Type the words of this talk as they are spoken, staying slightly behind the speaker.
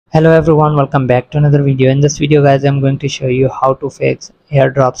Hello everyone, welcome back to another video. In this video guys, I'm going to show you how to fix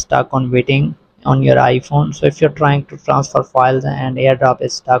AirDrop stuck on waiting on your iPhone. So if you're trying to transfer files and AirDrop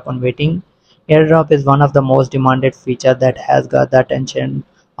is stuck on waiting, AirDrop is one of the most demanded feature that has got the attention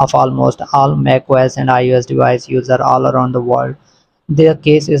of almost all macOS and iOS device user all around the world. The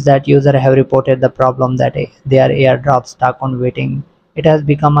case is that users have reported the problem that their AirDrop stuck on waiting. It has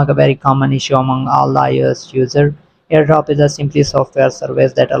become a very common issue among all iOS users. AirDrop is a simply software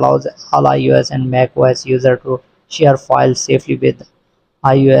service that allows all iOS and macOS users to share files safely with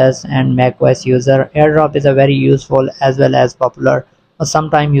iOS and macOS user. AirDrop is a very useful as well as popular, but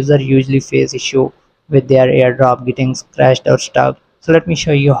sometimes users usually face issue with their AirDrop getting crashed or stuck. So let me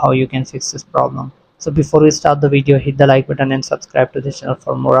show you how you can fix this problem. So before we start the video, hit the like button and subscribe to the channel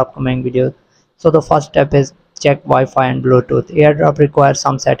for more upcoming videos. So the first step is check Wi-Fi and Bluetooth. AirDrop requires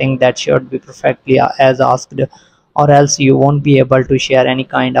some setting that should be perfectly as asked, or else you won't be able to share any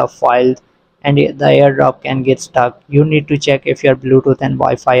kind of files and the AirDrop can get stuck. You need to check if your Bluetooth and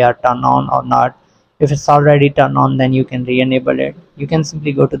Wi-Fi are turned on or not. If it's already turned on, then you can re-enable it. You can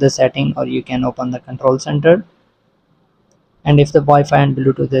simply go to the setting or you can open the control center, and if the Wi-Fi and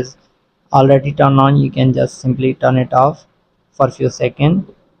Bluetooth is already turned on, you can just simply turn it off for a few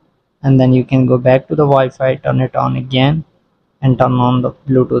seconds, and then you can go back to the Wi-Fi, turn it on again and turn on the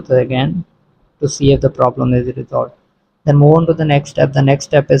Bluetooth again to see if the problem is resolved. Then move on to the next step. The next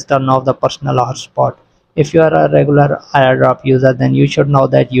step is turn off the personal hotspot. If you are a regular AirDrop user, then you should know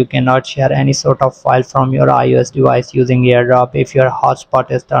that you cannot share any sort of file from your iOS device using AirDrop if your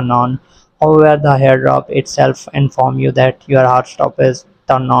hotspot is turned on. However, the AirDrop itself inform you that your hotspot is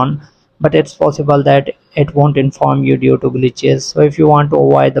turned on, but it's possible that it won't inform you due to glitches. So if you want to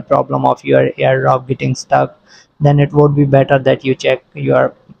avoid the problem of your AirDrop getting stuck, then it would be better that you check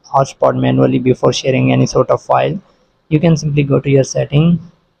your hotspot manually before sharing any sort of file. You can simply go to your setting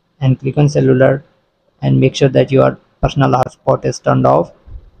and click on cellular and make sure that your personal hotspot is turned off.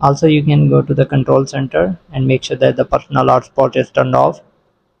 Also, you can go to the control center and make sure that the personal hotspot is turned off.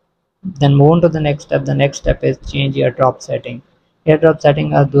 Then move on to the next step. The next step is change AirDrop setting. AirDrop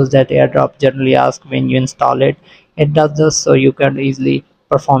setting are those that AirDrop generally asks when you install it. It does this so you can easily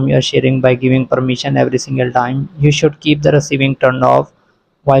perform your sharing by giving permission every single time. You should keep the receiving turned off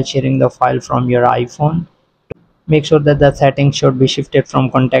while sharing the file from your iPhone. Make sure that the settings should be shifted from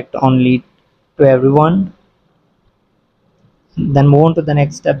contact only to everyone. Then move on to the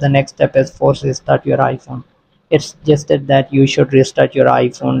next step. The next step is force restart your iPhone. It's suggested that you should restart your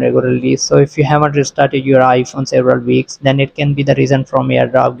iPhone regularly. So if you haven't restarted your iPhone several weeks, then it can be the reason from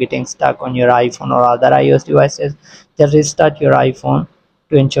AirDrop getting stuck on your iPhone or other iOS devices. Just restart your iPhone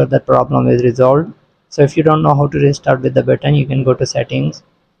to ensure that problem is resolved. So if you don't know how to restart with the button, you can go to settings,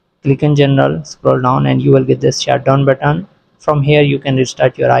 click on general, scroll down, and you will get this shutdown button. From here you can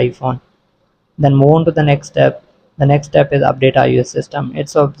restart your iPhone. Then move on to the next step. The next step is update iOS system.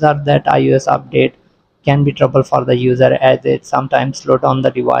 It's observed that iOS update can be trouble for the user as it sometimes slow down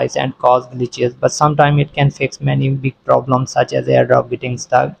the device and cause glitches, but sometimes it can fix many big problems such as AirDrop getting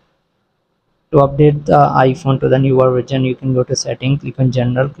stuck. To update the iPhone to the newer version, you can go to setting, click on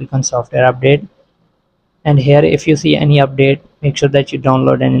general, click on software update, and here if you see any update, make sure that you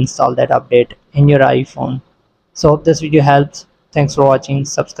download and install that update in your iPhone. So hope this video helps. Thanks for watching.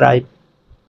 Subscribe.